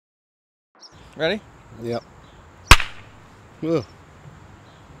Ready? Yep. Ugh.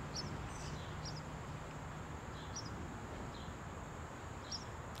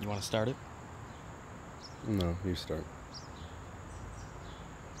 You want to start it? No, you start.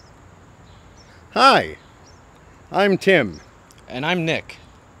 Hi, I'm Tim. And I'm Nick.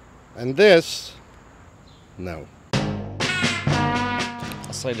 And this... No.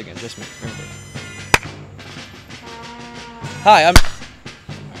 I'll say it again, just me. Remember. Hi, I'm...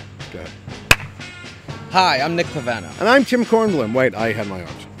 Go ahead. Hi, I'm Nick Pavano. And I'm Tim Kornblum. Wait, I had my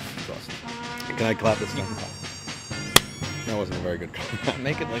arms crossed. Can I clap this time? That wasn't a very good clap.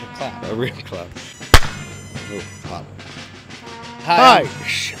 Make it like a clap. A real clap. Oh, hot. Hi.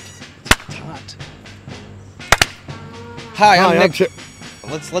 Shit. It's hot. Hi, I'm Nick. Tim.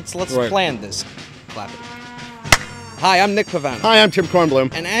 Let's Right. plan this. Clap it. Hi, I'm Nick Pavano. Hi, I'm Tim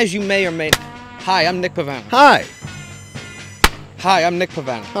Kornblum. And as you may or may... Hi, I'm Nick Pavano. Hi. Hi, I'm Nick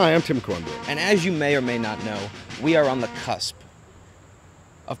Pavano. Hi, I'm Tim Kornblum. And as you may or may not know, we are on the cusp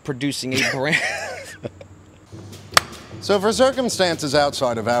of producing a brand... So for circumstances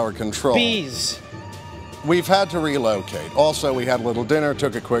outside of our control, Bees. we've had to relocate. Also, we had a little dinner,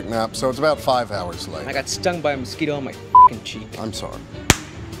 took a quick nap, so it's about 5 hours later. I got stung by a mosquito on my f***ing cheek. I'm sorry.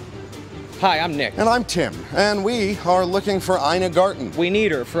 Hi, I'm Nick. And I'm Tim, and we are looking for Ina Garten, We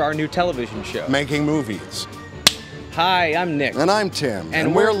need her for our new television show. making movies. Hi, I'm Nick. And I'm Tim,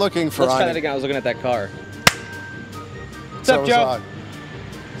 And we're looking for Let's try Ina. that again. I was looking at that car. What's So up, was Joe? I.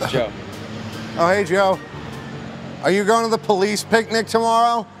 It's Joe. Oh, hey, Joe. Are you going to the police picnic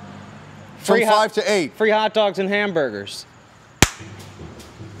tomorrow? From Free 5 to 8. Free hot dogs and hamburgers.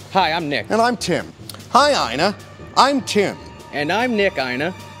 Hi, I'm Nick. And I'm Tim. Hi, Ina. I'm Tim. And I'm Nick,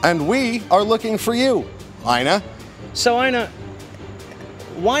 Ina. And we are looking for you, Ina. So, Ina,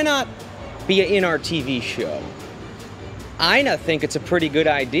 why not be in our TV show? Ina think it's a pretty good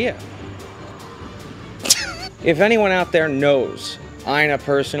idea. If anyone out there knows Ina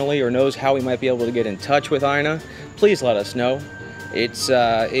personally or knows how we might be able to get in touch with Ina, please let us know.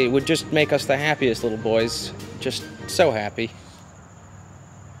 It would just make us the happiest little boys. Just so happy.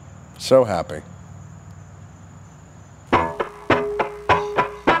 So happy.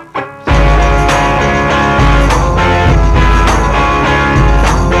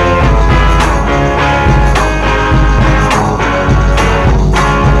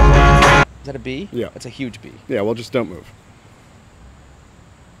 Is that a bee? Yeah. That's a huge bee. Yeah, well, just don't move.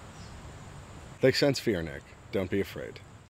 Take sense fear, Nick. Don't be afraid.